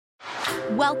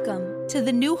Welcome to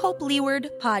the New Hope Leeward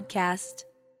podcast.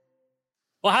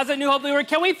 Well, how's it, New Hope Leeward?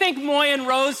 Can we thank Moy and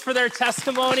Rose for their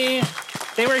testimony?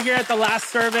 They were here at the last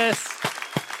service.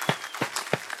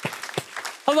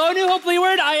 Hello, New Hope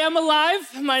Leeward. I am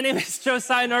alive. My name is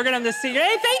Josiah Norgan. I'm the senior.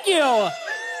 Hey, thank you.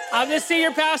 I'm the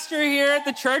senior pastor here at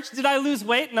the church. Did I lose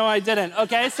weight? No, I didn't.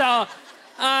 Okay, so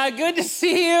good to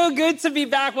see you. Good to be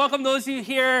back. Welcome those of you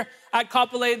here at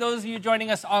Kapolei, those of you joining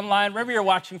us online, wherever you're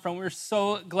watching from. We're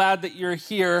so glad that you're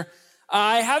here.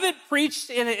 I haven't preached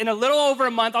in a little over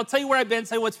a month. I'll tell you where I've been,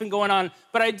 tell you what's been going on.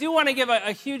 But I do want to give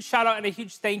a huge shout out and a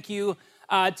huge thank you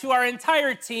to our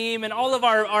entire team and all of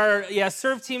our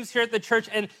serve teams here at the church,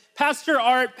 and Pastor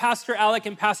Art, Pastor Alec,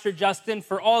 and Pastor Justin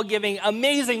for all giving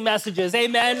amazing messages.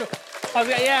 Amen.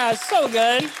 Yeah, so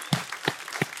good.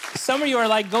 Some of you are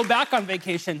like, go back on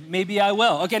vacation. Maybe I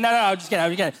will. Okay, no, I'm just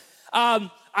kidding.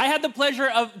 I had the pleasure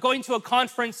of going to a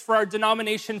conference for our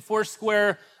denomination,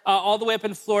 Foursquare, all the way up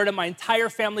in Florida. My entire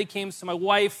family came, so my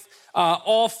wife,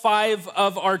 all 5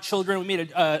 of our children. We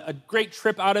made a great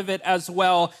trip out of it as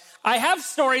well. I have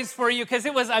stories for you because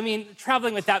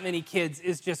traveling with that many kids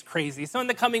is just crazy. So in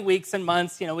the coming weeks and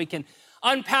months, we can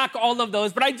unpack all of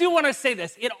those. But I do want to say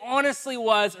this. It honestly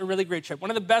was a really great trip. One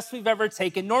of the best we've ever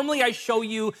taken. Normally I show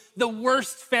you the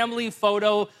worst family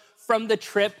photo from the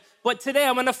trip, but today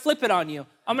I'm going to flip it on you.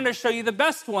 I'm going to show you the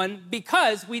best one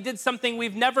because we did something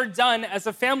we've never done as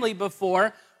a family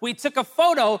before. We took a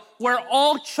photo where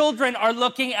all children are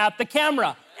looking at the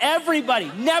camera.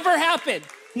 Everybody. Never happened.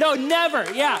 No, never.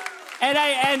 Yeah.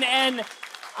 And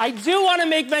I do want to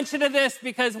make mention of this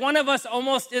because one of us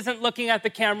almost isn't looking at the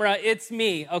camera. It's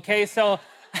me. Okay. So,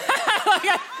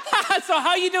 so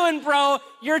how you doing, bro?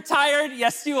 You're tired?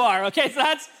 Yes, you are. Okay. So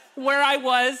that's where I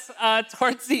was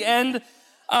towards the end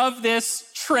of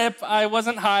this trip. I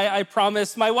wasn't high, I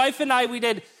promise. My wife and I, we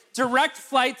did direct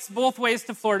flights both ways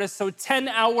to Florida, so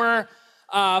 10-hour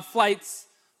flights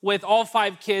with all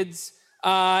 5 kids.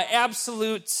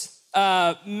 Absolute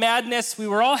madness. We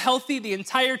were all healthy the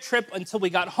entire trip until we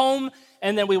got home,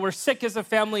 and then we were sick as a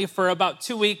family for about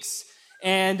 2 weeks,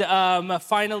 and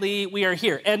finally we are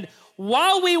here. And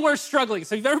while we were struggling,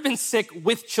 so if you've ever been sick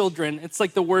with children, it's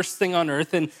like the worst thing on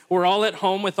earth, and we're all at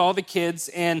home with all the kids,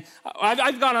 and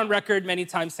I've gone on record many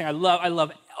times saying I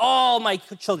love all my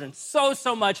children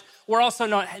so much. We're also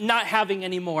not having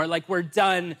any more, like we're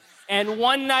done. And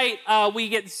one night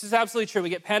this is absolutely true, we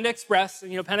get Panda Express,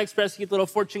 and Panda Express, you get a little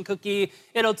fortune cookie,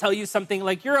 it'll tell you something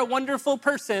like, you're a wonderful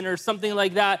person, or something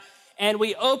like that. And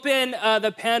we open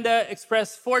the Panda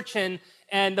Express fortune,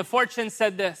 and the fortune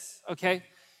said this, okay?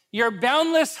 Your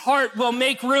boundless heart will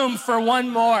make room for one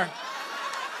more.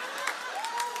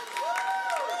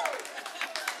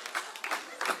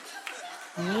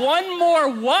 One more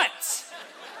what?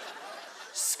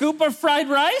 Scoop of fried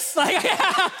rice?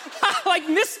 Like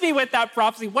miss me with that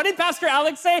prophecy. What did Pastor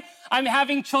Alex say? I'm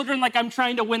having children like I'm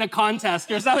trying to win a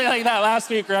contest or something like that last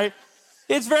week, right?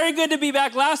 It's very good to be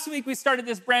back. Last week, we started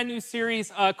this brand new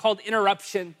series called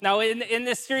Interruption. Now, in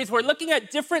this series, we're looking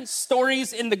at different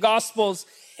stories in the Gospels,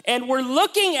 and we're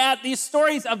looking at these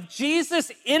stories of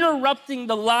Jesus interrupting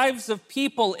the lives of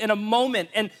people in a moment.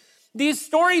 And these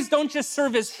stories don't just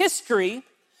serve as history,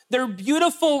 they're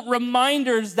beautiful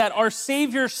reminders that our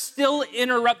Savior still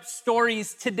interrupts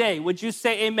stories today. Would you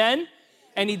say amen?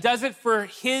 And he does it for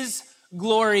his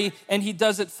glory, and he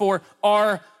does it for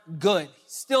our good. He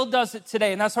still does it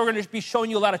today. And that's why we're going to be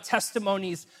showing you a lot of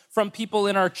testimonies from people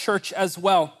in our church as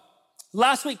well.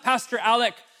 Last week, Pastor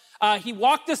Alec, he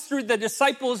walked us through the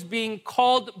disciples being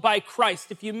called by Christ.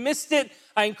 If you missed it,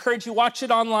 I encourage you, watch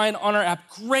it online on our app.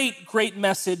 Great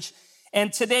message.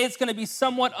 And today it's going to be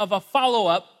somewhat of a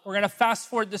follow-up. We're going to fast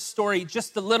forward this story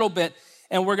just a little bit,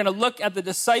 and we're going to look at the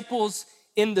disciples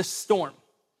in the storm.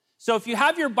 So if you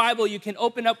have your Bible, you can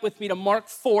open up with me to Mark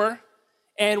 4,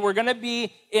 and we're going to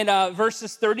be in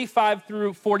verses 35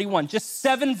 through 41, just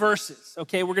 7 verses,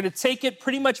 okay? We're going to take it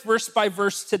pretty much verse by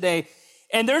verse today.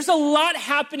 And there's a lot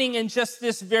happening in just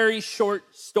this very short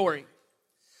story.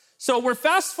 So we're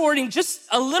fast forwarding just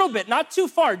a little bit, not too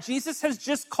far. Jesus has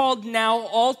just called now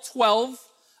all 12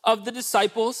 of the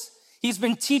disciples. He's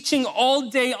been teaching all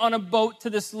day on a boat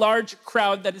to this large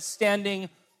crowd that is standing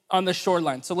on the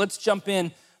shoreline. So let's jump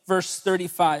in, verse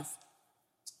 35.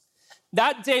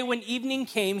 That day when evening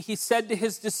came, he said to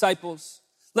his disciples,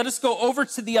 "Let us go over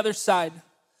to the other side."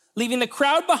 Leaving the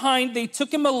crowd behind, they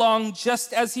took him along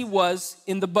just as he was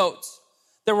in the boat.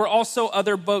 There were also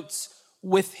other boats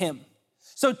with him.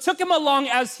 So took him along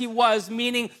as he was,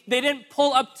 meaning they didn't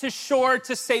pull up to shore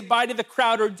to say bye to the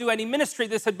crowd or do any ministry.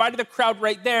 They said bye to the crowd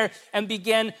right there and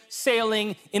began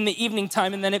sailing in the evening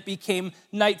time, and then it became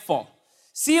nightfall.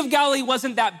 Sea of Galilee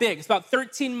wasn't that big. It's about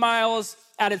 13 miles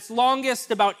at its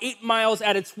longest, about 8 miles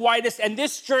at its widest. And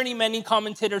this journey, many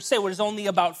commentators say, was only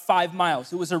about 5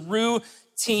 miles. It was a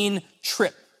routine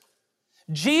trip.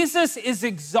 Jesus is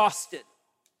exhausted.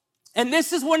 And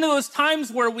this is one of those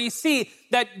times where we see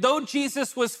that though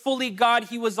Jesus was fully God,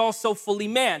 he was also fully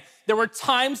man. There were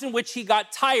times in which he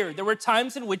got tired. There were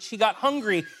times in which he got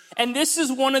hungry. And this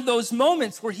is one of those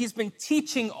moments where he's been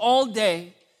teaching all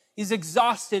day. He's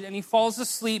exhausted and he falls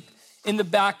asleep in the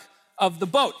back of the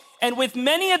boat. And with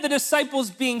many of the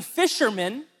disciples being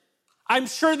fishermen, I'm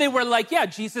sure they were like, yeah,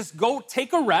 Jesus, go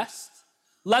take a rest.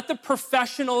 Let the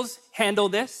professionals handle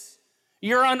this.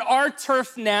 You're on our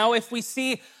turf now. If we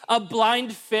see a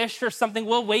blind fish or something,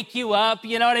 we'll wake you up.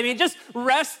 You know what I mean? Just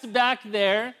rest back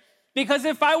there. Because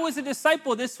if I was a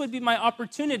disciple, this would be my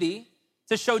opportunity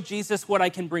to show Jesus what I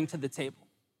can bring to the table.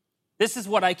 This is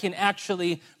what I can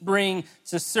actually bring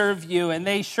to serve you. And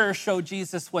they sure show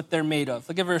Jesus what they're made of.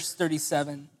 Look at verse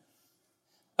 37.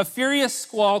 A furious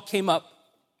squall came up,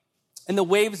 and the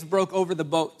waves broke over the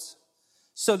boat,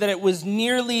 so that it was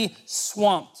nearly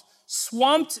swamped.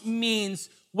 Swamped means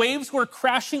waves were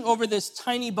crashing over this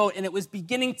tiny boat and it was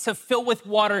beginning to fill with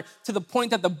water to the point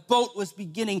that the boat was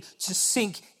beginning to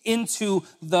sink into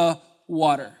the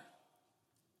water.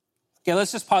 Okay,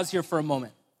 let's just pause here for a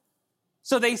moment.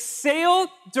 So they sailed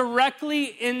directly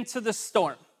into the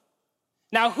storm.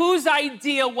 Now, whose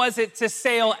idea was it to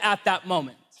sail at that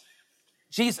moment?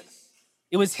 Jesus.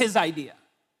 It was his idea.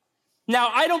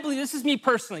 Now, I don't believe, this is me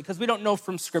personally, because we don't know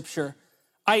from scripture.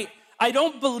 I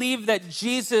don't believe that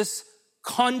Jesus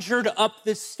conjured up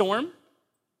this storm,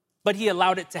 but he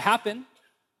allowed it to happen.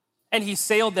 And he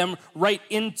sailed them right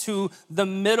into the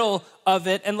middle of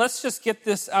it. And let's just get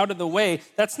this out of the way.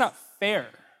 That's not fair.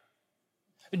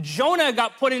 Jonah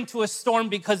got put into a storm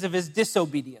because of his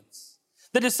disobedience.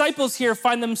 The disciples here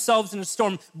find themselves in a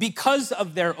storm because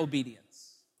of their obedience.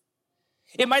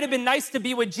 It might have been nice to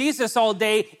be with Jesus all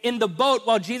day in the boat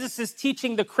while Jesus is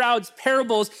teaching the crowds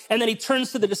parables, and then he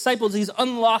turns to the disciples, he's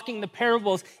unlocking the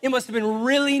parables. It must have been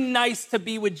really nice to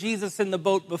be with Jesus in the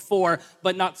boat before,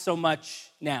 but not so much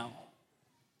now.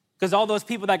 Because all those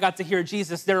people that got to hear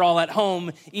Jesus, they're all at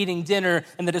home eating dinner,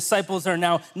 and the disciples are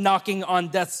now knocking on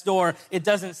death's door. It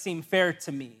doesn't seem fair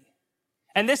to me.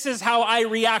 And this is how I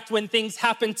react when things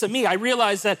happen to me. I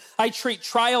realize that I treat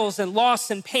trials and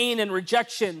loss and pain and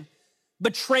rejection,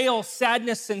 betrayal,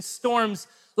 sadness, and storms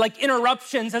like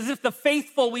interruptions, as if the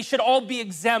faithful, we should all be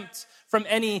exempt from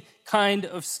any kind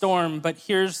of storm. But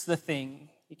here's the thing.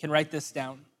 You can write this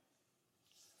down.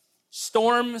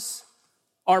 Storms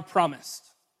are promised,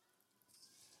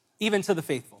 even to the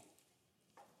faithful,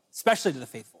 especially to the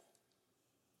faithful.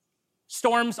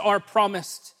 Storms are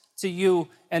promised to you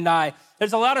and I.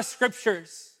 There's a lot of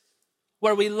scriptures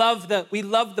where we love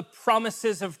the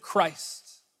promises of Christ.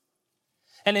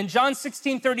 And in John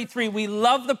 16:33, we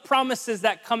love the promises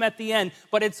that come at the end,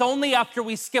 but it's only after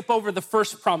we skip over the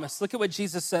first promise. Look at what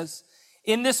Jesus says.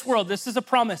 In this world, this is a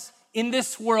promise. In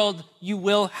this world, you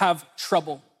will have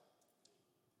trouble.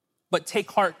 But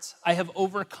take heart, I have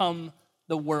overcome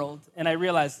the world. And I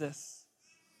realize this,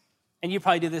 and you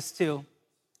probably do this too.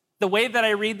 The way that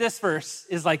I read this verse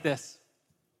is like this.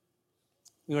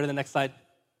 We go to the next slide.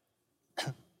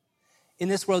 In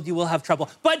this world, you will have trouble,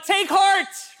 but take heart,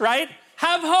 right?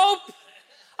 Have hope.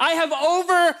 I have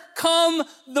overcome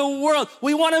the world.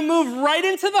 We want to move right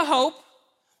into the hope.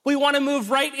 We want to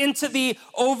move right into the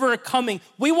overcoming.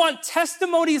 We want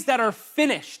testimonies that are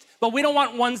finished, but we don't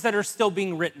want ones that are still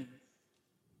being written.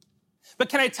 But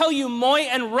can I tell you, Moy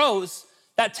and Rose,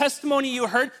 that testimony you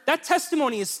heard, that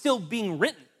testimony is still being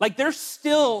written. Like they're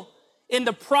still in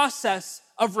the process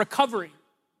of recovery.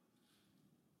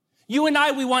 You and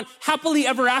I, we want happily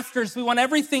ever afters. We want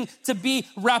everything to be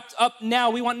wrapped up now.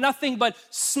 We want nothing but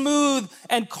smooth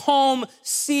and calm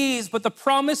seas. But the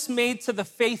promise made to the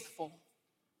faithful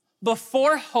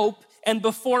before hope and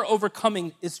before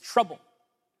overcoming is trouble.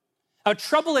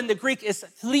 Trouble in the Greek is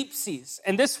thlipsis.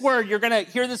 And this word, you're going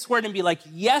to hear this word and be like,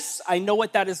 yes, I know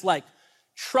what that is like.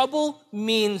 Trouble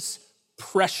means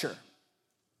pressure.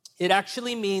 It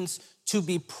actually means to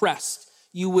be pressed.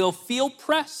 You will feel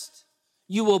pressed.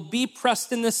 You will be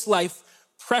pressed in this life.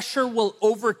 Pressure will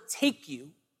overtake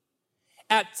you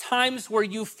at times where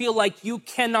you feel like you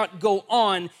cannot go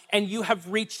on and you have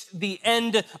reached the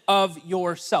end of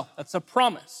yourself. That's a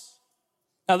promise.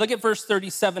 Now look at verse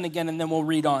 37 again, and then we'll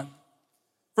read on.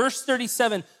 Verse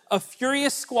 37, a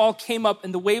furious squall came up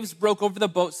and the waves broke over the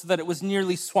boat so that it was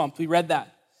nearly swamped. We read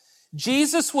that.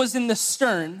 Jesus was in the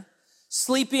stern,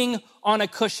 sleeping on a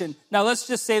cushion. Now let's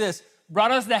just say this. brought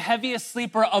us the heaviest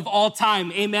sleeper of all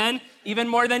time, amen? Even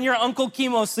more than your Uncle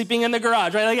Chemo sleeping in the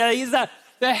garage, right? Like, he's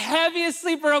the heaviest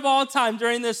sleeper of all time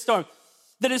during this storm.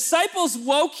 The disciples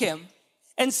woke him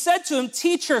and said to him,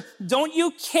 "Teacher, don't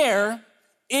you care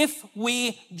if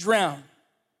we drown?"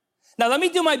 Now, let me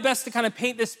do my best to kind of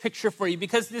paint this picture for you,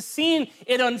 because this scene,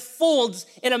 it unfolds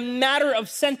in a matter of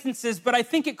sentences, but I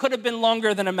think it could have been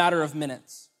longer than a matter of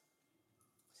minutes.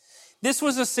 This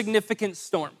was a significant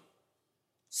storm.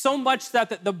 So much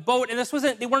that the boat, and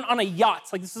they weren't on a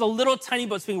yacht. Like, this is a little tiny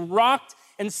boat. It's being rocked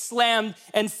and slammed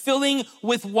and filling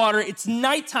with water. It's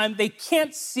nighttime. They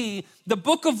can't see. The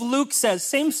book of Luke says,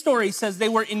 same story, says they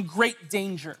were in great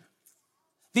danger.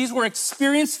 These were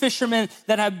experienced fishermen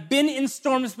that have been in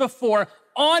storms before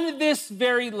on this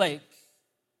very lake,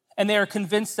 and they are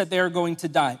convinced that they are going to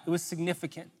die. It was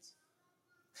significant.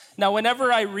 Now,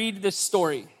 whenever I read this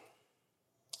story,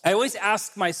 I always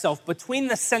ask myself, between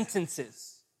the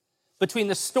sentences, between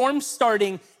the storm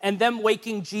starting and them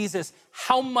waking Jesus,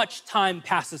 how much time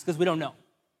passes? Because we don't know.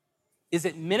 Is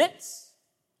it minutes?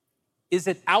 Is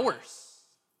it hours?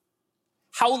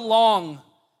 How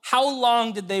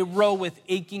long did they row with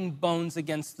aching bones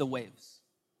against the waves?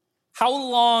 How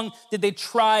long did they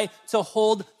try to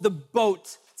hold the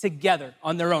boat together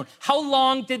on their own? How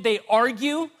long did they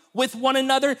argue with one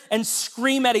another and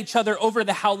scream at each other over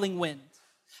the howling wind?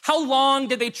 How long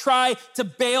did they try to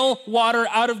bail water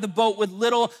out of the boat with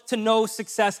little to no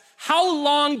success? How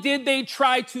long did they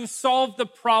try to solve the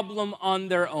problem on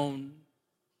their own?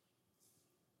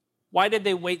 Why did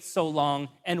they wait so long?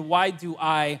 And why do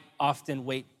I often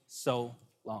wait so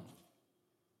long?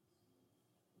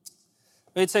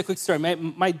 Let me tell you a quick story.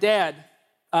 My dad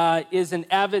is an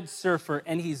avid surfer,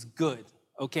 and he's good,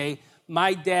 okay?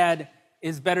 My dad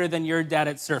is better than your dad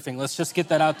at surfing. Let's just get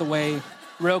that out the way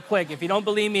real quick. If you don't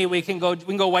believe me, we can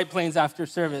go White Plains after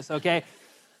service, okay?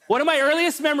 One of my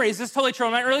earliest memories, this is totally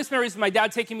true, my earliest memories is my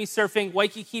dad taking me surfing,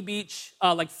 Waikiki Beach,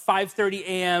 like 5:30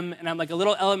 a.m., and I'm like a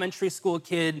little elementary school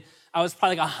kid. I was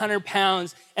probably like 100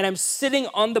 pounds, and I'm sitting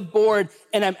on the board,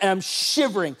 and I'm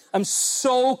shivering. I'm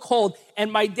so cold,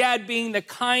 and my dad, being the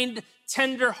kind,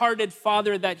 tender-hearted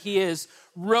father that he is,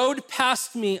 rode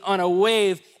past me on a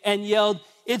wave and yelled,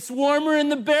 "It's warmer in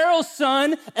the barrel,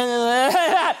 son." And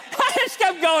I just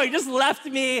kept going, just left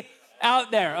me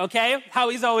out there, okay? How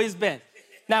he's always been.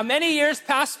 Now, many years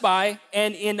passed by,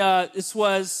 and this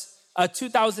was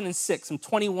 2006. I'm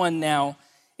 21 now.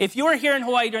 If you were here in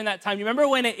Hawaii during that time, you remember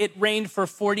when it rained for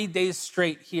 40 days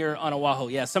straight here on Oahu?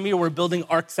 Yeah, some of you were building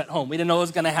arks at home. We didn't know it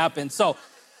was going to happen. So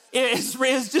it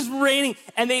was just raining,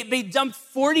 and they dumped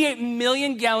 48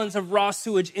 million gallons of raw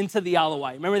sewage into the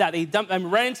Alawai. Remember that? They dumped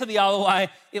them right into the Alawai.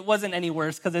 It wasn't any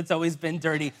worse because it's always been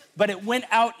dirty, but it went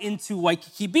out into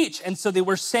Waikiki Beach. And so they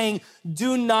were saying,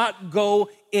 do not go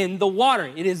in the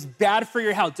water. It is bad for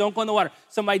your health. Don't go in the water.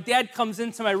 So my dad comes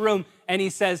into my room and he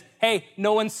says, "Hey,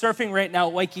 no one's surfing right now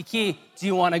at Waikiki. Do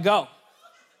you want to go?"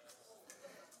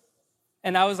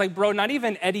 And I was like, "Bro, not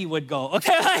even Eddie would go."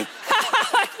 Okay,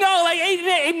 no,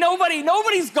 ain't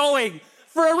nobody's going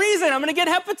for a reason. I'm gonna get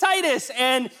hepatitis.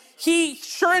 And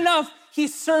sure enough, he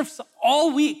surfs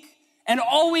all week. And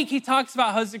all week he talks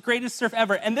about how it's the greatest surf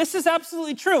ever. And this is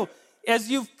absolutely true. As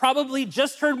you've probably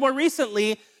just heard more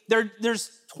recently,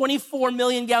 there's 24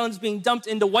 million gallons being dumped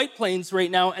into White Plains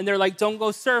right now. And they're like, don't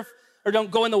go surf or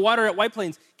don't go in the water at White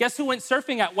Plains. Guess who went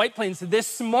surfing at White Plains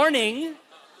this morning?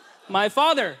 My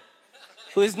father,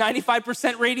 who is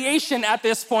 95% radiation at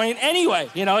this point anyway.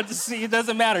 You know, it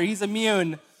doesn't matter. He's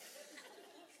immune.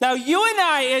 Now, you and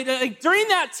I, during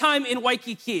that time in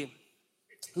Waikiki,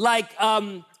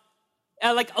 a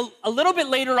little bit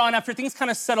later on, after things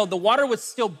kind of settled, the water was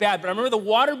still bad, but I remember the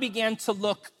water began to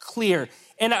look clear.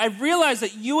 And I realized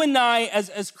that you and I,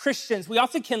 as Christians, we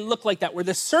often can look like that, where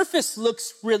the surface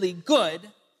looks really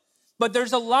good, but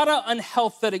there's a lot of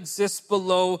unhealth that exists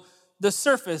below the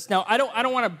surface. Now, I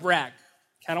don't want to brag.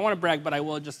 I don't want to brag, but I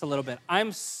will just a little bit.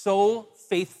 I'm so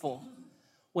faithful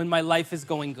when my life is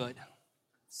going good.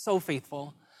 So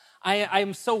faithful. I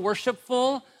am so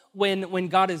worshipful when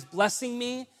God is blessing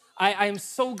me. I am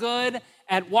so good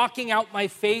at walking out my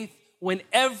faith when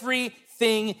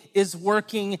everything is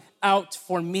working out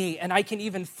for me. And I can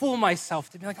even fool myself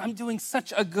to be like, I'm doing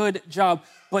such a good job.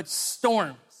 But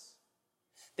storms,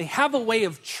 they have a way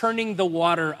of churning the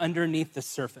water underneath the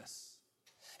surface.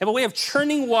 They have a way of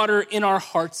churning water in our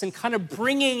hearts and kind of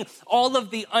bringing all of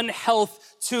the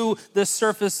unhealth to the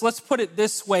surface. Let's put it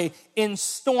this way. In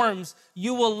storms,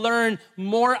 you will learn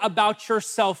more about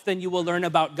yourself than you will learn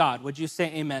about God. Would you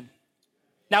say amen?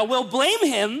 Now, we'll blame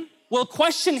him. We'll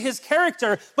question his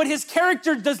character, but his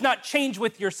character does not change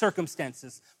with your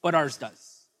circumstances, but ours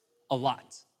does a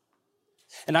lot.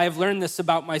 And I have learned this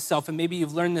about myself, and maybe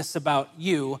you've learned this about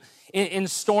you. In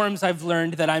storms, I've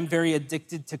learned that I'm very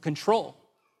addicted to control.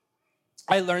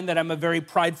 I learned that I'm a very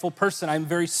prideful person. I'm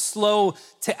very slow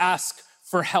to ask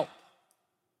for help.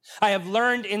 I have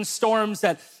learned in storms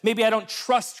that maybe I don't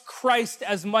trust Christ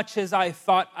as much as I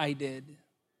thought I did.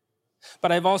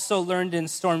 But I've also learned in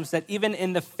storms that even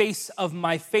in the face of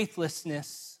my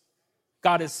faithlessness,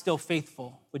 God is still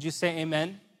faithful. Would you say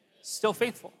amen? Still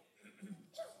faithful.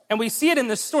 And we see it in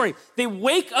this story. They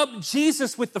wake up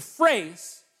Jesus with the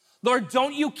phrase, Lord,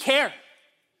 don't you care?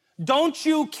 Don't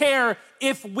you care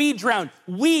if we drown?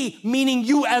 We, meaning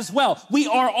you as well. We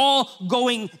are all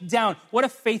going down. What a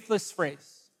faithless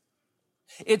phrase.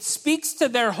 It speaks to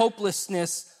their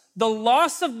hopelessness, the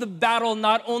loss of the battle,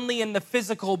 not only in the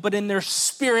physical, but in their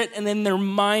spirit and in their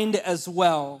mind as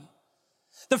well.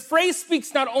 The phrase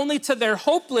speaks not only to their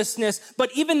hopelessness, but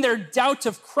even their doubt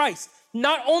of Christ.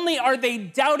 Not only are they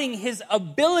doubting his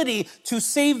ability to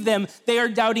save them, they are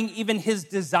doubting even his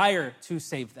desire to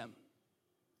save them.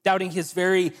 Doubting his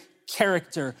very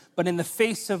character. But in the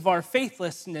face of our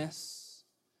faithlessness,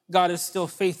 God is still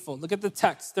faithful. Look at the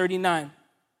text, 39.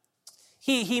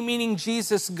 He meaning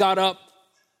Jesus, got up,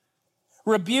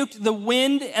 rebuked the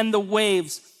wind and the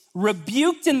waves.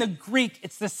 Rebuked in the Greek,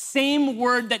 it's the same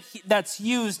word that's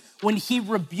used when he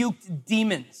rebuked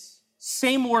demons.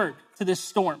 Same word to this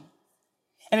storm.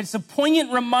 And it's a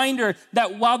poignant reminder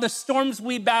that while the storms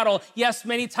we battle, yes,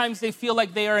 many times they feel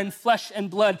like they are in flesh and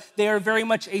blood, they are very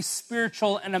much a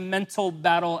spiritual and a mental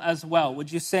battle as well.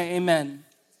 Would you say amen?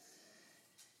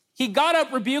 He got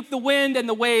up, rebuked the wind and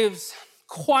the waves.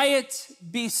 Quiet,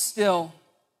 be still.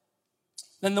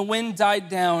 Then the wind died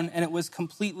down and it was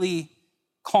completely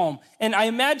calm. And I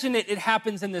imagine it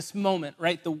happens in this moment,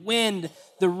 right? The wind,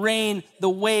 the rain, the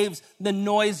waves, the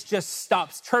noise just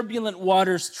stops. Turbulent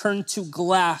waters turn to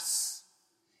glass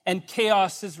and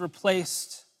chaos is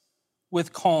replaced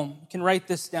with calm. You can write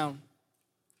this down.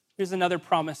 Here's another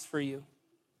promise for you.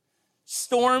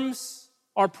 Storms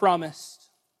are promised,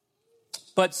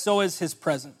 but so is his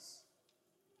presence.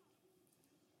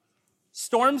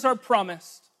 Storms are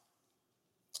promised,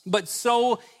 but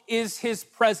so is his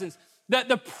presence.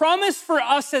 The promise for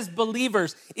us as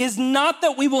believers is not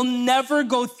that we will never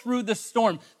go through the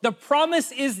storm. The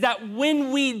promise is that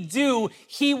when we do,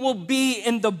 he will be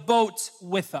in the boat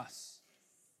with us.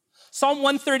 Psalm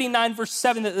 139, verse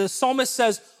 7, the psalmist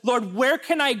says, Lord, where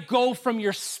can I go from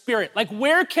your spirit? Like,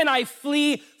 where can I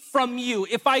flee from you?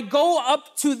 If I go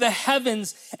up to the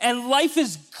heavens and life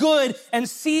is good and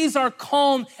seas are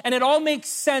calm and it all makes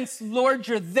sense, Lord,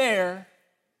 you're there.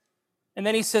 And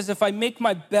then he says, if I make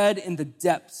my bed in the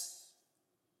depths,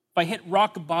 if I hit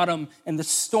rock bottom and the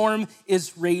storm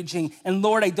is raging, and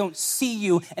Lord, I don't see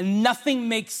you and nothing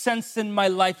makes sense in my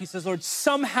life, he says, Lord,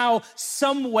 somehow,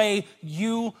 some way,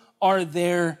 you are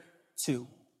there too.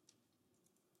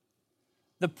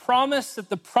 The promise that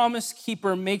the promise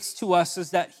keeper makes to us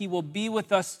is that he will be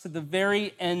with us to the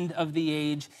very end of the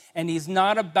age, and he's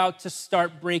not about to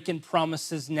start breaking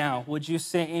promises now. Would you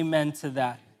say amen to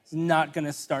that? It's not going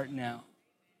to start now.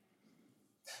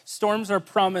 Storms are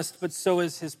promised, but so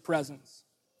is his presence.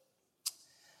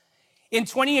 In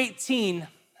 2018,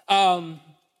 I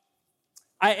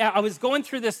was going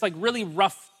through this like really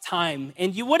rough time,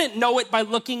 and you wouldn't know it by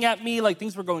looking at me. Like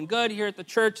things were going good here at the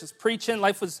church, I was preaching.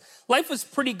 Life was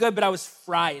pretty good, but I was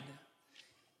fried.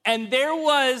 And there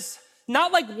was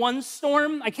not like one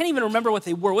storm. I can't even remember what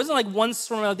they were. It wasn't like one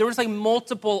storm. There was like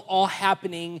multiple all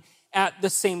happening at the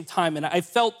same time, and I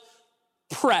felt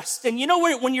pressed. And you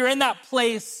know when you're in that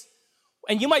place,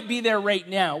 and you might be there right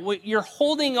now, you're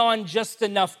holding on just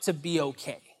enough to be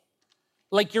okay.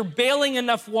 Like you're bailing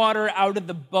enough water out of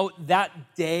the boat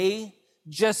that day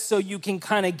just so you can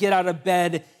kind of get out of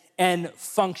bed and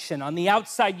function. On the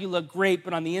outside, you look great,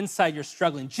 but on the inside, you're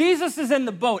struggling. Jesus is in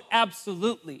the boat,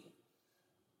 absolutely.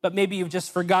 But maybe you've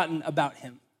just forgotten about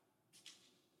him.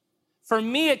 For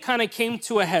me, it kind of came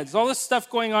to a head. There's all this stuff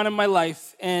going on in my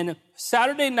life. And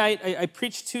Saturday night, I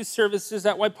preached 2 services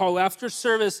at White Paulo. After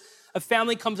service, a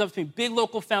family comes up to me, big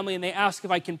local family, and they ask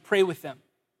if I can pray with them.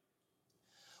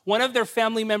 One of their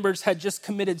family members had just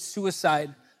committed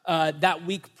suicide that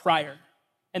week prior.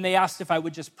 And they asked if I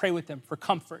would just pray with them for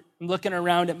comfort. I'm looking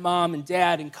around at mom and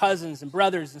dad and cousins and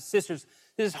brothers and sisters.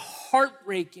 This is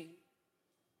heartbreaking.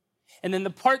 And then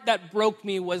the part that broke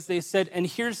me was they said, and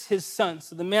here's his son.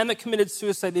 So the man that committed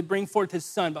suicide, they bring forth his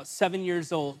son, about 7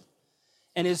 years old.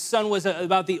 And his son was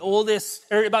about the oldest,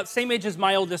 or about the same age as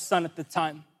my oldest son at the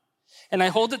time. And I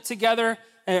hold it together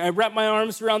I wrap my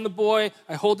arms around the boy,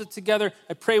 I hold it together,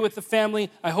 I pray with the family,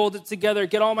 I hold it together,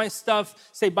 get all my stuff,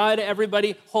 say bye to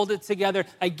everybody, hold it together.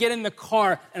 I get in the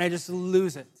car and I just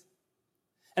lose it.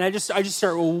 And I just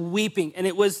start weeping. And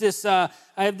it was this, I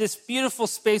have this beautiful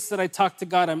space that I talk to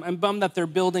God. I'm bummed that they're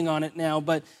building on it now,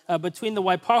 but between the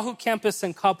Waipahu campus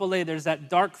and Kapolei, there's that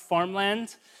dark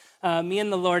farmland. Me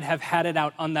and the Lord have had it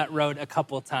out on that road a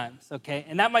couple times, okay?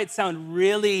 And that might sound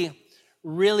really,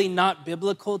 really not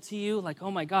biblical to you. Like,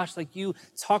 oh my gosh, like you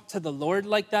talk to the Lord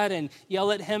like that and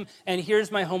yell at him. And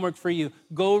here's my homework for you.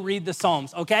 Go read the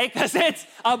Psalms, okay? Because it's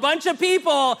a bunch of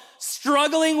people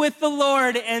struggling with the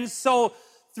Lord. And so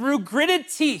through gritted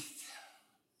teeth,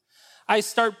 I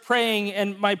start praying,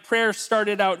 and my prayer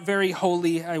started out very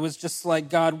holy. I was just like,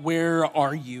 God, where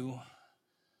are you?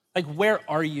 Like, where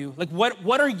are you? Like,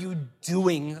 what are you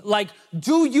doing? Like,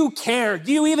 do you care?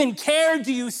 Do you even care?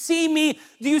 Do you see me?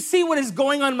 Do you see what is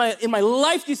going on in my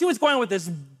life? Do you see what's going on with this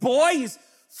boy? He's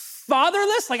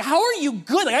fatherless. Like, how are you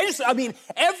good? Like,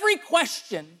 every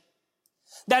question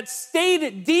that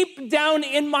stayed deep down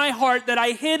in my heart that I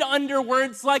hid under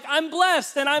words like, I'm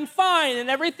blessed and I'm fine and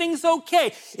everything's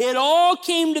okay. It all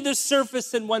came to the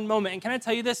surface in one moment. And can I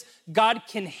tell you this? God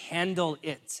can handle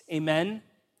it. Amen?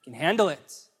 He can handle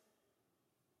it.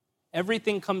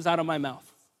 Everything comes out of my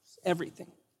mouth.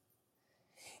 Everything.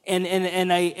 And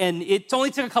it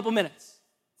only took a couple minutes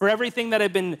for everything that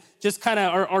I've been just kind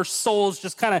of, our souls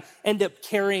just kind of end up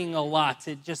carrying a lot.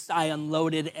 I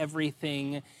unloaded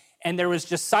everything. And there was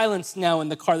just silence now in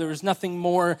the car. There was nothing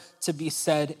more to be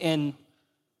said. And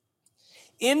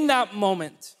in that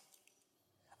moment,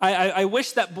 I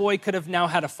wish that boy could have now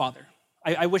had a father.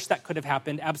 I wish that could have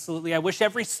happened, absolutely. I wish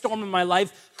every storm in my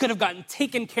life could have gotten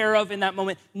taken care of in that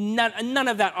moment. None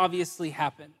of that obviously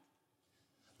happened.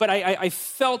 But I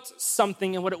felt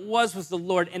something, and what it was the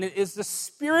Lord. And it is the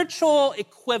spiritual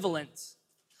equivalent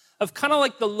of kind of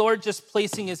like the Lord just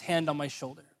placing his hand on my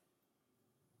shoulder.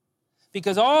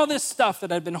 Because all this stuff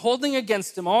that I'd been holding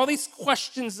against him, all these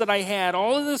questions that I had,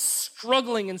 all of this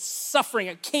struggling and suffering,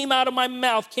 it came out of my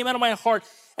mouth, came out of my heart,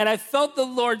 and I felt the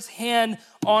Lord's hand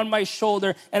on my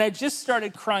shoulder, and I just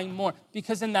started crying more.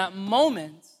 Because in that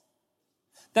moment,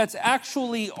 that's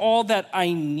actually all that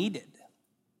I needed.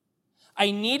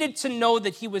 I needed to know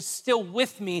that he was still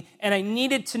with me, and I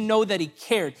needed to know that he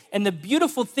cared. And the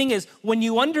beautiful thing is, when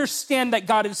you understand that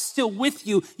God is still with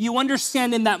you, you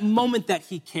understand in that moment that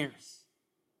he cares.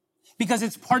 Because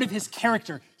it's part of his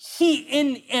character. He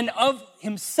in and of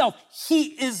himself, he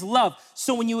is love.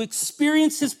 So when you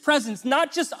experience his presence,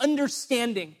 not just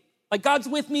understanding, like God's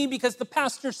with me because the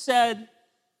pastor said,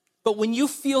 but when you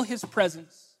feel his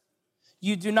presence,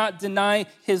 you do not deny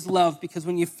his love, because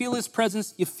when you feel his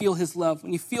presence, you feel his love.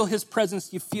 When you feel his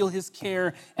presence, you feel his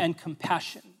care and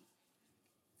compassion.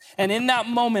 And in that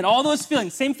moment, all those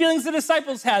feelings, same feelings the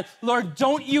disciples had, Lord,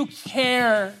 don't you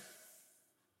care?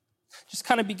 Just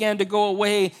kind of began to go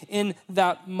away in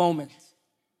that moment.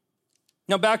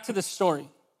 Now back to the story.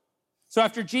 So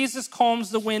after Jesus calms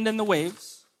the wind and the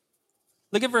waves,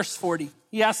 look at verse 40.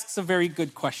 He asks a very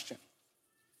good question.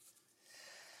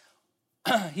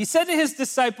 He said to his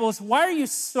disciples, why are you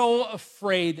so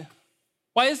afraid?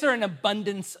 Why is there an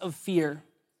abundance of fear?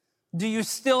 Do you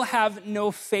still have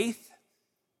no faith?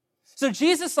 So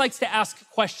Jesus likes to ask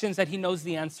questions that he knows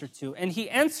the answer to, and he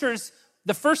answers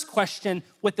the first question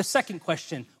with the second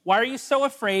question. Why are you so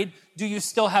afraid? Do you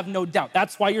still have no doubt?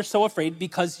 That's why you're so afraid,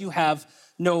 because you have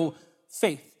no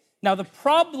faith. Now, the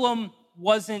problem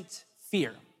wasn't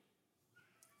fear.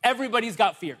 Everybody's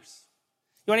got fears.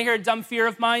 You want to hear a dumb fear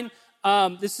of mine?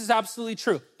 This is absolutely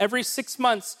true. Every 6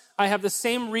 months, I have the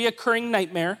same reoccurring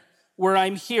nightmare where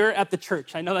I'm here at the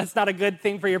church. I know that's not a good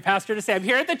thing for your pastor to say. I'm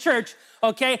here at the church,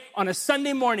 okay, on a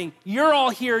Sunday morning. You're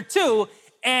all here too,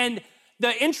 and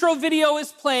the intro video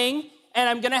is playing, and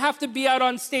I'm gonna have to be out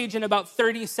on stage in about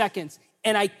 30 seconds.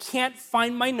 And I can't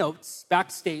find my notes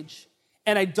backstage,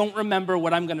 and I don't remember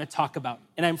what I'm gonna talk about.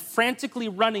 And I'm frantically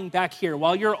running back here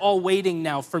while you're all waiting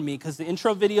now for me, because the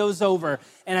intro video is over,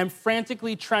 and I'm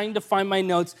frantically trying to find my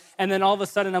notes. And then all of a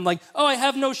sudden I'm like, oh, I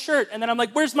have no shirt. And then I'm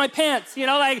like, where's my pants? You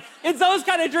know, like, it's those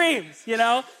kind of dreams, you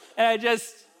know? And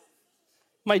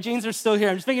my jeans are still here.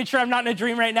 I'm just making sure I'm not in a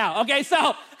dream right now. Okay,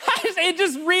 so it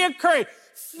just reoccurred.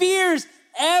 Fears.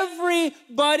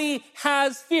 Everybody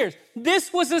has fears.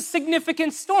 This was a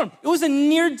significant storm. It was a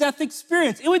near-death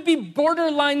experience. It would be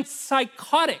borderline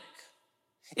psychotic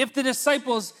if the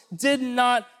disciples did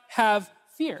not have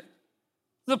fear.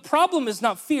 The problem is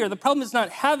not fear. The problem is not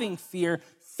having fear.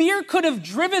 Fear could have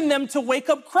driven them to wake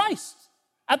up Christ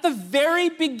at the very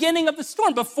beginning of the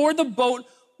storm, before the boat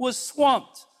was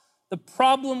swamped. The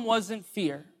problem wasn't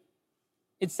fear.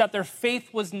 It's that their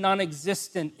faith was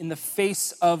non-existent in the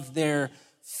face of their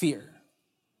fear.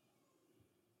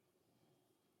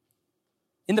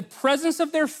 In the presence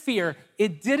of their fear,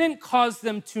 it didn't cause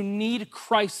them to need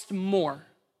Christ more,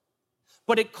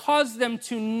 but it caused them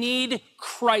to need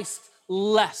Christ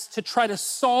less, to try to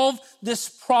solve this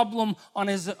problem on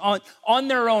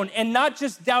their own, and not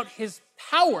just doubt his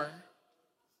power,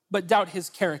 but doubt his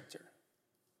character.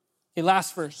 Okay,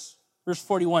 last verse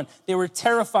 41. They were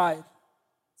terrified.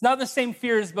 It's not the same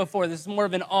fear as before. This is more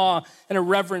of an awe and a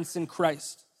reverence in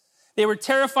Christ. They were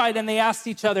terrified and they asked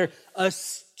each other a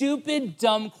stupid,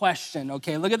 dumb question.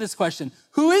 Okay, look at this question.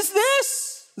 Who is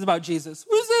this? It's about Jesus.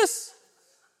 Who is this?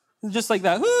 Just like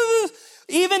that. Who is this?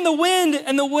 Even the wind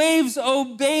and the waves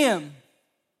obey him.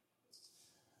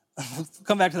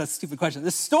 Come back to that stupid question.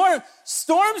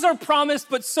 Storms are promised,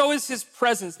 but so is his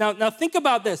presence. Now think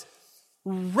about this.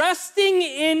 Resting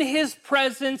in his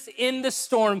presence in the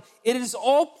storm, it is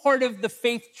all part of the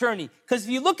faith journey. Because if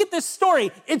you look at this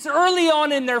story, it's early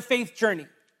on in their faith journey.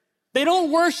 They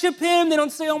don't worship him. They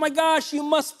don't say, oh my gosh, you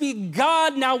must be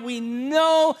God. Now we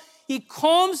know. He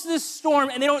calms the storm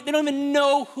and they don't even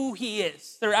know who he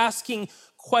is. They're asking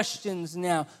questions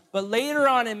now. But later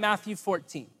on in Matthew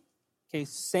 14, okay,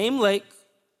 same lake,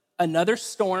 another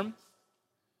storm.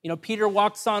 Peter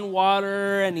walks on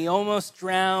water and he almost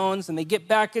drowns and they get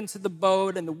back into the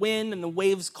boat and the wind and the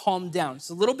waves calm down.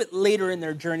 It's a little bit later in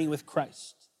their journey with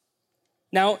Christ.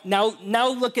 Now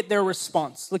look at their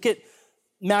response. Look at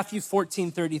Matthew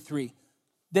 14:33.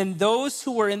 Then those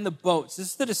who were in the boats,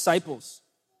 this is the disciples,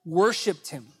 worshiped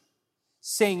him,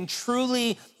 saying,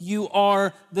 truly you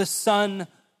are the Son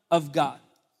of God.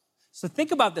 So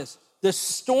think about this. The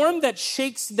storm that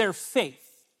shakes their faith,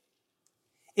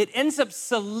 it ends up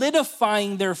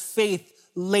solidifying their faith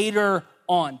later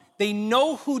on. They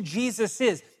know who Jesus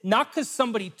is, not because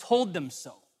somebody told them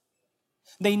so.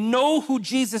 They know who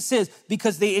Jesus is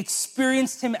because they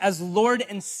experienced him as Lord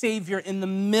and Savior in the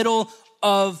middle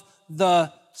of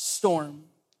the storm.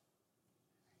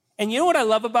 And you know what I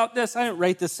love about this? I didn't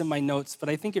write this in my notes, but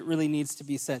I think it really needs to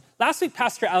be said. Last week,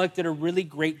 Pastor Alec did a really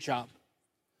great job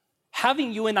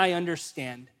having you and I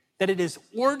understand that it is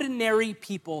ordinary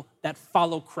people that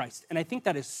follow Christ. And I think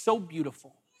that is so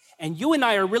beautiful. And you and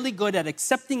I are really good at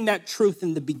accepting that truth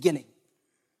in the beginning.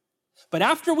 But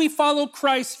after we follow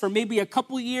Christ for maybe a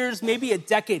couple years, maybe a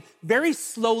decade, very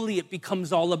slowly it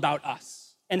becomes all about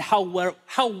us and how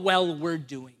well we're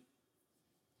doing.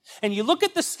 And you look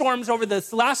at the storms over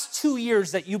this last 2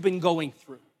 years that you've been going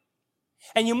through,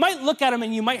 and you might look at them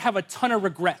and you might have a ton of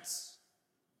regrets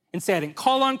and say, I didn't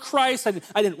call on Christ,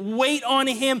 I didn't wait on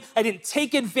him, I didn't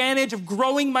take advantage of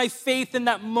growing my faith in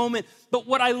that moment. But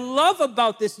what I love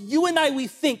about this, you and I, we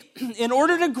think, in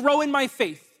order to grow in my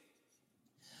faith,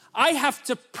 I have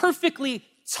to perfectly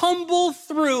tumble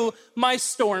through my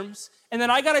storms, and then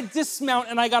I gotta dismount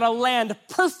and I gotta land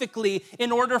perfectly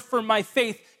in order for my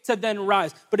faith to then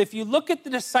rise. But if you look at the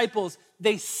disciples,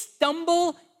 they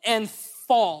stumble and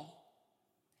fall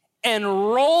and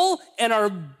roll and are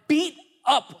beat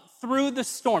up through the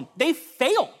storm. They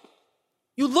fail.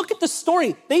 You look at the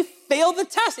story, they failed the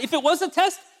test. If it was a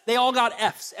test, they all got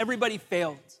Fs. Everybody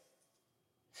failed.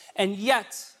 And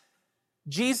yet,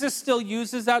 Jesus still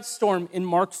uses that storm in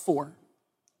Mark 4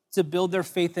 to build their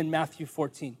faith in Matthew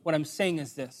 14. What I'm saying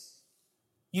is this: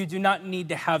 you do not need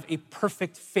to have a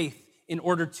perfect faith in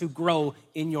order to grow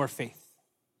in your faith.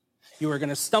 You are going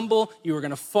to stumble, you are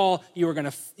going to fall, you are going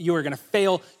to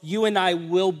fail. You and I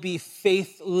will be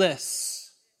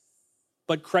faithless,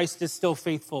 but Christ is still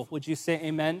faithful. Would you say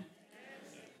amen?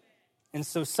 And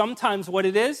so sometimes what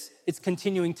it is, it's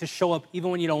continuing to show up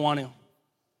even when you don't want to.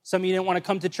 Some of you didn't want to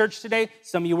come to church today.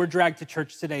 Some of you were dragged to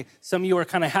church today. Some of you are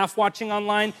kind of half watching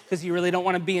online because you really don't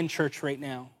want to be in church right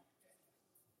now.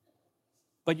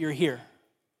 But you're here.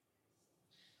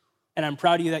 And I'm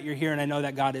proud of you that you're here, and I know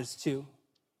that God is too.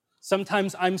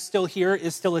 Sometimes I'm still here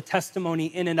is still a testimony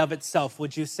in and of itself.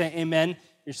 Would you say amen?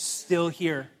 You're still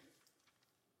here.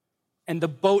 And the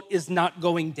boat is not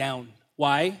going down.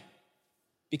 Why?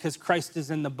 Because Christ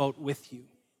is in the boat with you.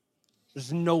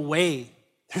 There's no way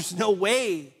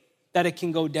that it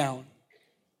can go down.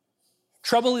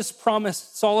 Trouble is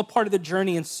promised. It's all a part of the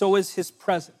journey, and so is his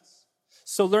presence.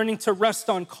 So learning to rest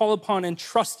on, call upon, and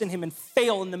trust in him and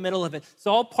fail in the middle of it. It's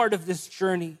all part of this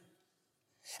journey.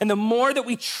 And the more that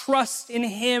we trust in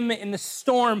him in the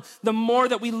storm, the more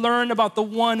that we learn about the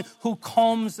one who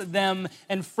calms them.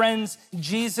 And friends,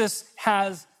 Jesus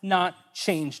has not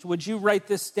changed. Would you write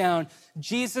this down?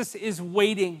 Jesus is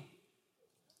waiting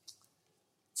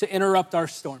to interrupt our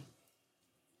storm.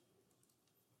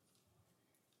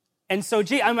 And so,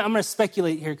 I'm going to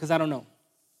speculate here because I don't know.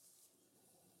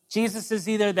 Jesus is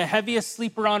either the heaviest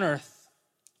sleeper on earth,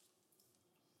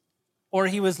 or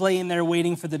he was laying there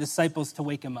waiting for the disciples to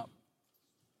wake him up.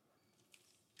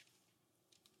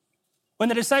 When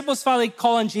the disciples finally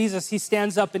call on Jesus, he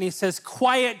stands up and he says,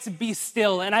 "Quiet, be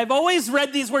still." And I've always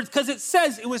read these words because it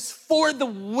says it was for the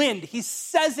wind. He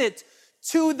says it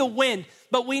to the wind.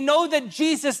 But we know that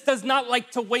Jesus does not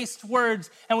like to waste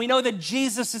words. And we know that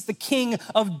Jesus is the king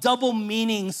of double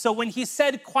meanings. So when he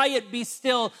said, "Quiet, be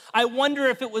still," I wonder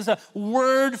if it was a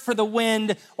word for the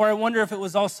wind, or I wonder if it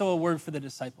was also a word for the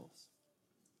disciples.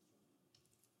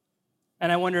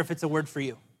 And I wonder if it's a word for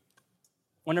you.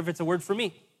 I wonder if it's a word for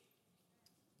me.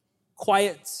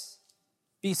 Quiet,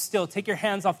 be still. Take your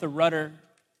hands off the rudder.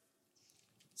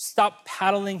 Stop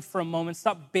paddling for a moment.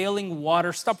 Stop bailing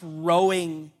water. Stop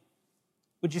rowing.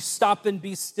 Would you stop and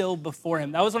be still before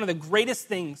him? That was one of the greatest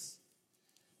things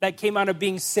that came out of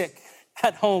being sick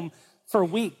at home for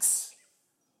weeks.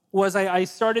 Was I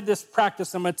started this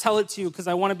practice. I'm going to tell it to you because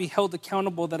I want to be held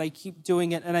accountable that I keep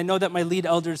doing it. And I know that my lead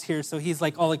elder's here, so he's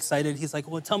like all excited. He's like,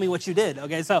 "Well, tell me what you did."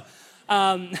 Okay, so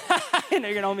I know you're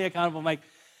going to hold me accountable, Mike.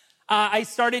 I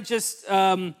started just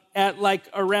at like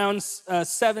around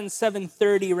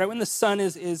 7:30, right when the sun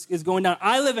is going down.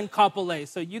 I live in Kapolei,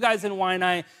 so you guys in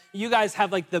Waianae, you guys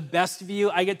have like the best view.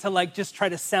 I get to like just try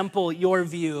to sample your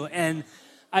view. And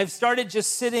I've started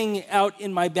just sitting out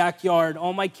in my backyard.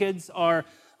 All my kids are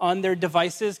on their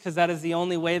devices because that is the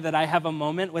only way that I have a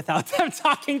moment without them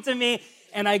talking to me.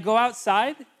 And I go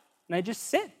outside and I just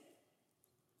sit.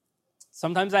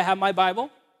 Sometimes I have my Bible.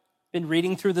 Been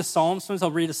reading through the Psalms. Sometimes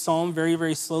I'll read a psalm very,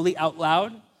 very slowly out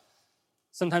loud.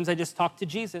 Sometimes I just talk to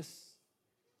Jesus.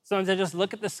 Sometimes I just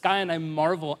look at the sky and I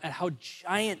marvel at how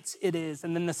giant it is.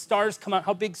 And then the stars come out,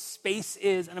 how big space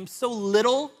is. And I'm so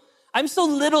little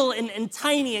and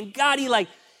tiny. And God, he like,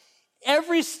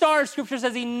 every star, scripture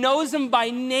says he knows them by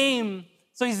name.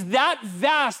 So he's that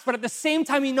vast, but at the same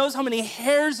time, he knows how many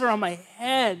hairs are on my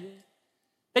head.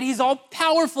 That he's all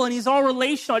powerful and he's all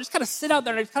relational. I just kind of sit out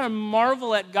there and I just kind of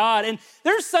marvel at God. And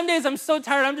there's Sundays I'm so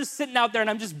tired, I'm just sitting out there and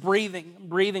I'm just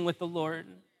breathing with the Lord.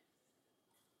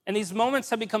 And these moments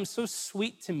have become so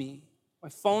sweet to me. My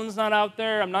phone's not out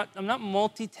there. I'm not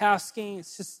multitasking.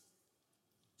 It's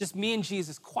just me and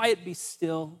Jesus. Quiet, be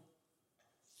still.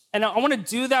 And I want to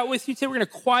do that with you today. We're going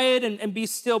to quiet and be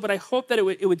still, but I hope that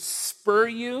it would spur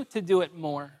you to do it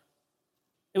more.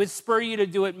 It would spur you to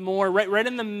do it more right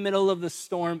in the middle of the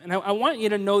storm. And I want you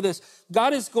to know this.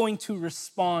 God is going to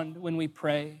respond when we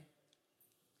pray.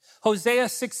 Hosea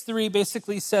 6:3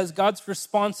 basically says God's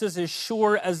response is as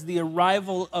sure as the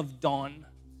arrival of dawn.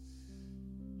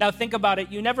 Now think about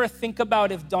it. You never think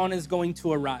about if dawn is going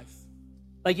to arrive.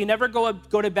 Like you never go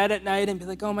to bed at night and be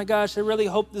like, "Oh my gosh, I really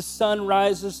hope the sun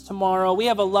rises tomorrow." We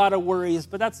have a lot of worries,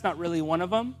 but that's not really one of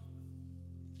them.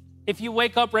 If you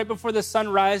wake up right before the sun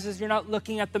rises, you're not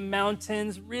looking at the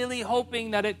mountains, really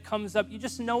hoping that it comes up. You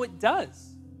just know it does.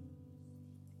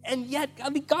 And yet,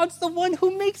 God's the one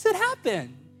who makes it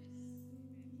happen.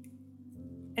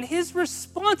 And his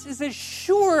response is as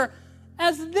sure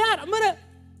as that.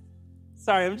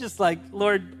 I'm just like,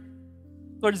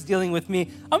 Lord's dealing with me.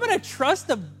 I'm going to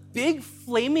trust a big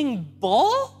flaming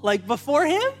ball like before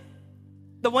him?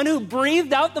 The one who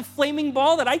breathed out the flaming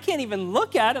ball that I can't even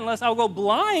look at unless I'll go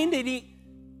blind.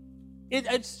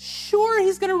 It's sure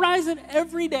he's going to rise it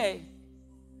every day.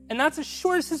 And that's as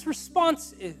sure as his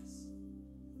response is.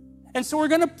 And so we're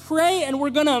going to pray and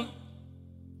we're going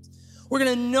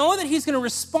to know that he's going to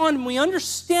respond. And we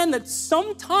understand that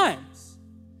sometimes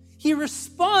he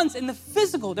responds in the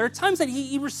physical. There are times that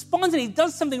he responds and he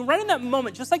does something right in that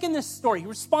moment, just like in this story. He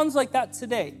responds like that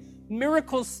today.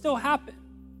 Miracles still happen.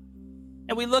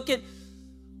 And we look at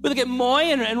Moy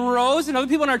and Rose and other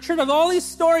people in our church of all these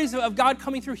stories of God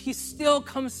coming through. He still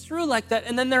comes through like that.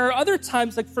 And then there are other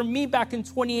times, like for me back in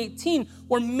 2018,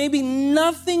 where maybe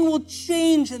nothing will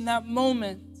change in that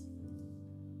moment.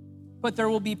 But there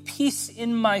will be peace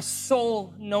in my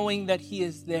soul knowing that he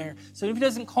is there. So if he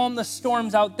doesn't calm the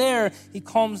storms out there, he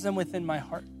calms them within my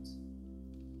heart.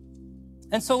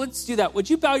 And so let's do that. Would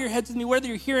you bow your heads with me, whether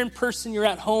you're here in person, you're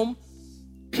at home?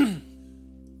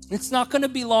 It's not going to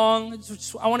be long.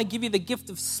 I want to give you the gift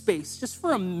of space just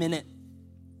for a minute.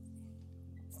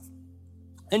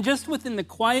 And just within the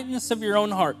quietness of your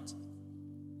own heart,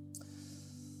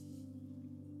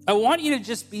 I want you to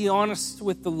just be honest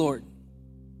with the Lord.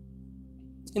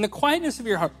 In the quietness of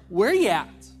your heart, where are you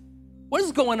at? What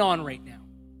is going on right now?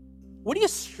 What are you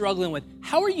struggling with?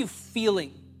 How are you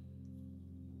feeling?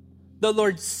 The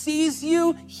Lord sees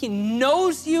you, he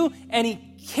knows you, and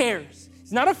he cares.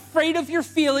 He's not afraid of your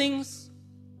feelings.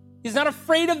 He's not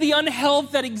afraid of the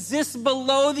unhealth that exists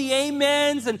below the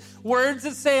amens and words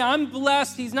that say, I'm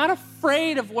blessed. He's not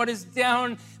afraid of what is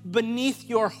down beneath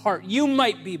your heart. You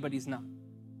might be, but he's not.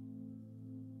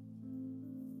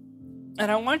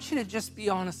 And I want you to just be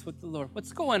honest with the Lord.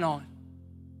 What's going on?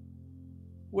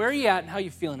 Where are you at and how are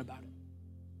you feeling about it?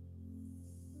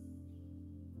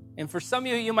 And for some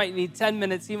of you, you might need 10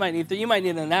 minutes, you might need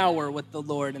an hour with the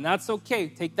Lord, and that's okay.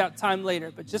 Take that time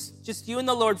later. But just you and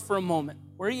the Lord for a moment.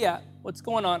 Where are you at? What's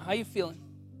going on? How are you feeling?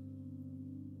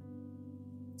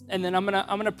 And then I'm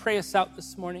gonna pray us out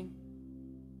this morning.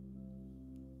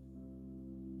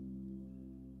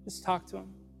 Just talk to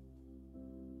him.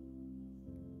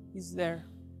 He's there.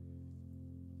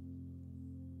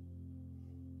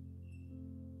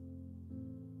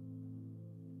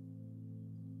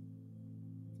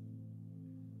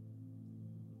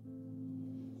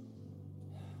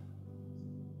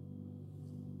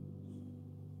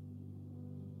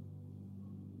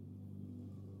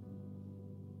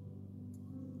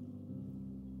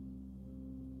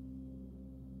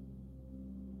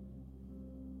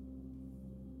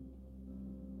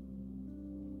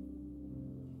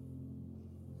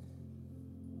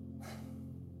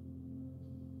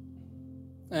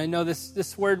 I know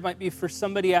this word might be for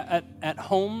somebody at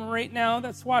home right now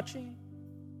that's watching.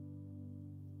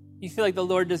 You feel like the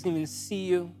Lord doesn't even see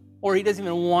you, or he doesn't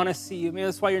even want to see you. Maybe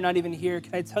that's why you're not even here.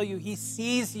 Can I tell you, he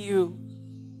sees you.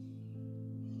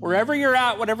 Wherever you're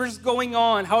at, whatever's going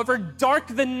on, however dark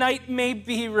the night may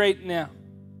be right now,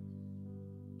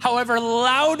 however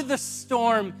loud the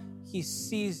storm, he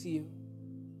sees you.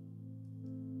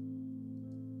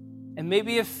 And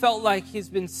maybe it felt like he's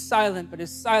been silent, but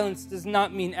his silence does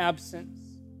not mean absence.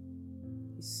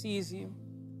 He sees you.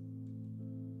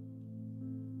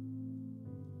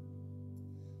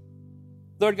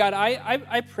 Lord God,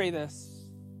 I pray this.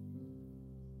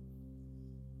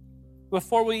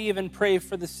 Before we even pray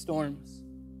for the storms,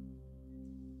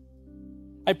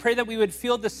 I pray that we would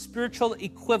feel the spiritual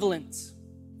equivalent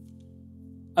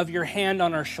of your hand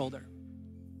on our shoulder.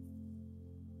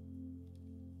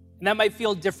 And that might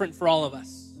feel different for all of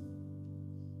us.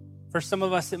 For some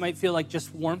of us, it might feel like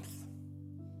just warmth.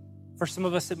 For some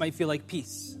of us, it might feel like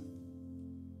peace.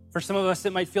 For some of us,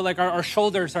 it might feel like our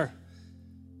shoulders are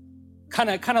kind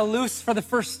of loose for the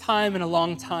first time in a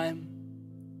long time.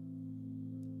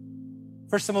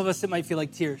 For some of us, it might feel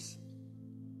like tears.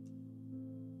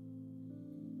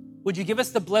 Would you give us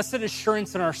the blessed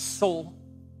assurance in our soul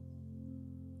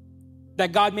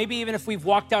that God, maybe even if we've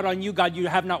walked out on you, God, you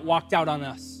have not walked out on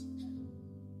us.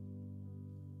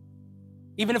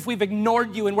 Even if we've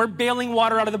ignored you and we're bailing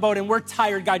water out of the boat and we're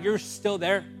tired, God, you're still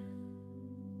there.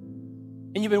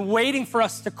 And you've been waiting for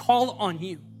us to call on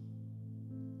you.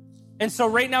 And so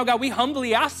right now, God, we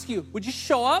humbly ask you, would you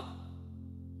show up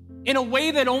in a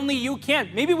way that only you can?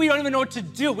 Maybe we don't even know what to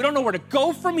do. We don't know where to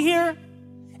go from here.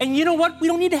 And you know what? We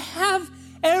don't need to have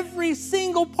every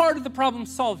single part of the problem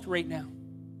solved right now.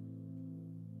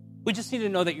 We just need to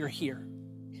know that you're here.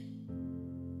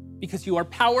 Because you are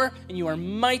power and you are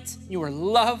might, and you are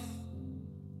love.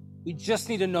 We just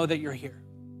need to know that you're here.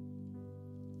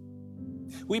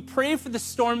 We pray for the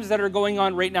storms that are going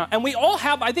on right now. And we all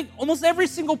have, I think almost every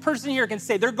single person here can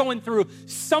say they're going through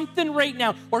something right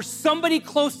now, or somebody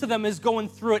close to them is going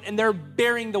through it and they're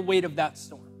bearing the weight of that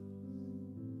storm.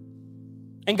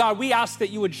 And God, we ask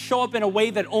that you would show up in a way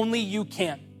that only you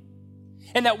can.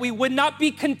 And that we would not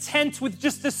be content with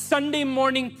just a Sunday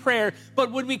morning prayer,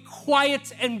 but would be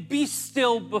quiet and be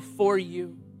still before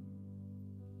you.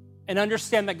 And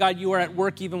understand that, God, you are at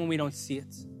work even when we don't see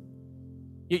it.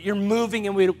 You're moving,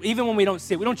 and even when we don't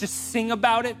see it. We don't just sing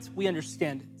about it, we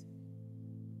understand it.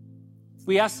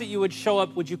 We ask that you would show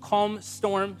up. Would you calm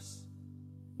storms?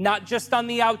 Not just on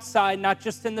the outside, not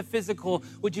just in the physical.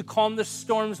 Would you calm the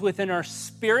storms within our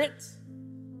spirit?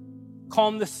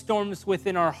 Calm the storms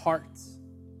within our hearts.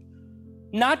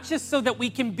 Not just so that we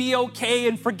can be okay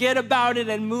and forget about it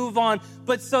and move on,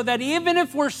 but so that even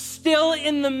if we're still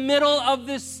in the middle of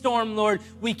this storm, Lord,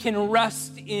 we can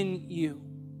rest in you.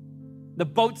 The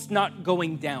boat's not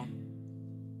going down.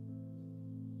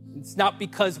 It's not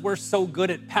because we're so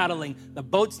good at paddling. The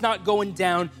boat's not going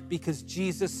down because,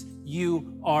 Jesus,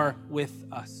 you are with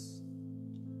us.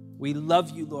 We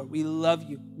love you, Lord. We love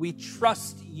you. We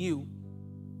trust you.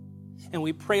 And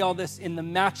we pray all this in the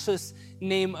matchless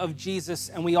name of Jesus.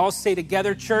 And we all say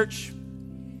together, church,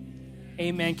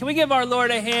 amen. Can we give our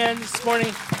Lord a hand this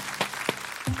morning?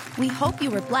 We hope you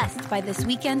were blessed by this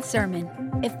weekend's sermon.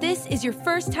 If this is your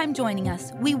first time joining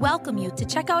us, we welcome you to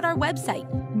check out our website,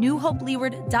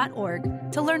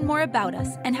 newhopeleeward.org, to learn more about us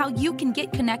and how you can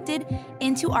get connected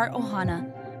into our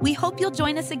Ohana. We hope you'll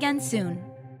join us again soon.